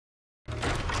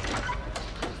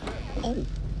Oh.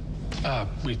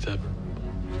 Rita.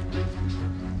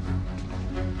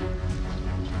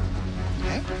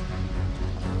 Yeah?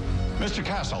 Mr.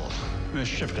 Castle, Miss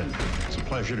Shipton, it's a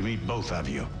pleasure to meet both of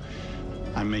you.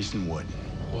 I'm Mason Wood.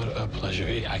 What a pleasure.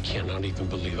 I cannot even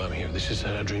believe I'm here. This is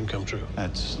a dream come true.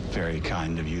 That's very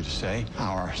kind of you to say.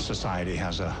 Our society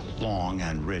has a long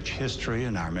and rich history,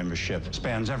 and our membership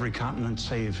spans every continent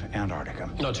save Antarctica.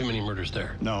 Not too many murders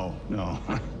there. No.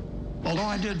 Although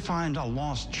I did find a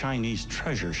lost Chinese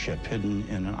treasure ship hidden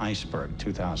in an iceberg,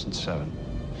 2007.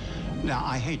 Now,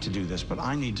 I hate to do this, but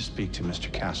I need to speak to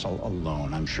Mr. Castle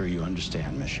alone. I'm sure you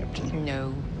understand, Miss Shipton.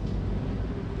 No.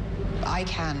 I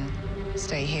can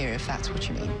stay here if that's what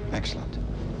you mean. Excellent.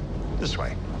 This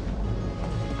way.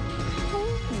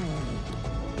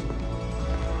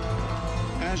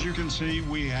 As you can see,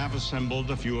 we have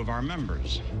assembled a few of our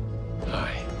members.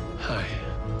 Hi.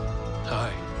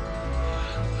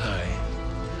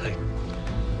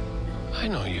 I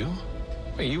know you.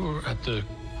 Hey, you were at the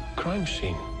crime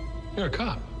scene. You're a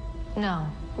cop. No,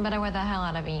 but I wear the hell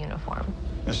out of a uniform.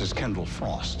 Mrs. Kendall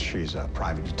Frost. She's a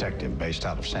private detective based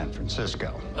out of San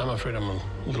Francisco. I'm afraid I'm a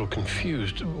little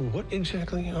confused. What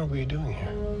exactly are we doing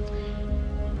here?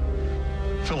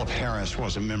 Philip Harris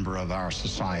was a member of our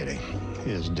society.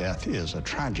 His death is a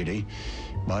tragedy,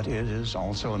 but it is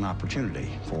also an opportunity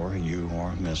for you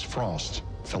or Miss Frost.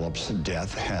 Philip's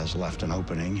death has left an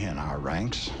opening in our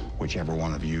ranks. Whichever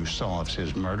one of you solves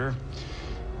his murder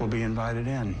will be invited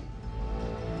in.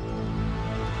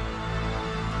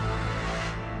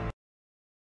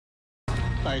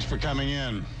 Thanks for coming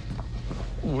in.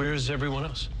 Where's everyone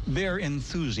else? Their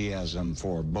enthusiasm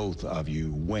for both of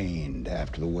you waned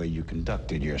after the way you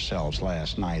conducted yourselves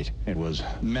last night. It was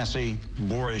messy,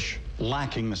 boorish,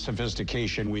 lacking the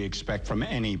sophistication we expect from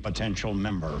any potential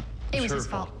member. It was his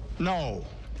fault. No.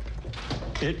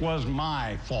 It was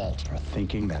my fault for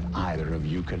thinking that either of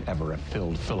you could ever have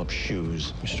filled Philip's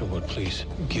shoes. Mr. Wood, please,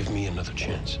 give me another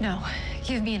chance. No,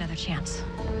 give me another chance.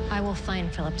 I will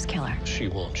find Philip's killer. She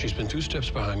won't. She's been 2 steps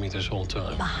behind me this whole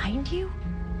time. Behind you?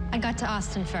 I got to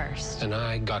Austin first. And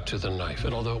I got to the knife.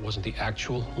 And although it wasn't the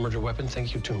actual murder weapon,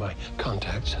 thank you to my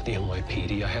contacts at the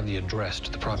NYPD, I have the address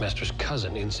to the prop master's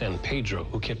cousin in San Pedro,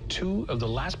 who kept 2 of the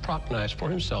last prop knives for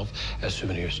himself as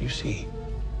souvenirs. You see,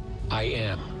 I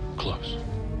am close.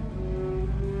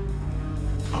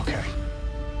 Okay.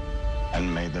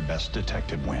 And may the best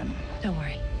detective win. Don't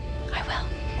worry, I will.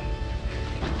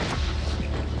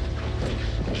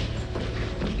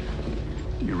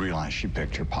 You realize she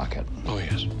picked your pocket. Oh,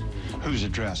 yes. Whose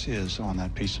address is on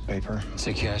that piece of paper? It's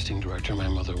a casting director my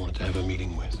mother wanted to have a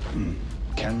meeting with.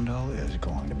 Kendall is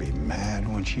going to be mad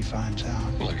when she finds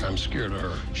out. Look, I'm scared of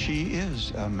her. She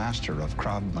is a master of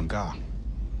Krav Maga.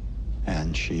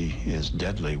 And she is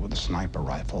deadly with a sniper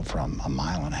rifle from 1.5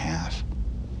 miles.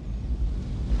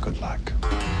 Good luck.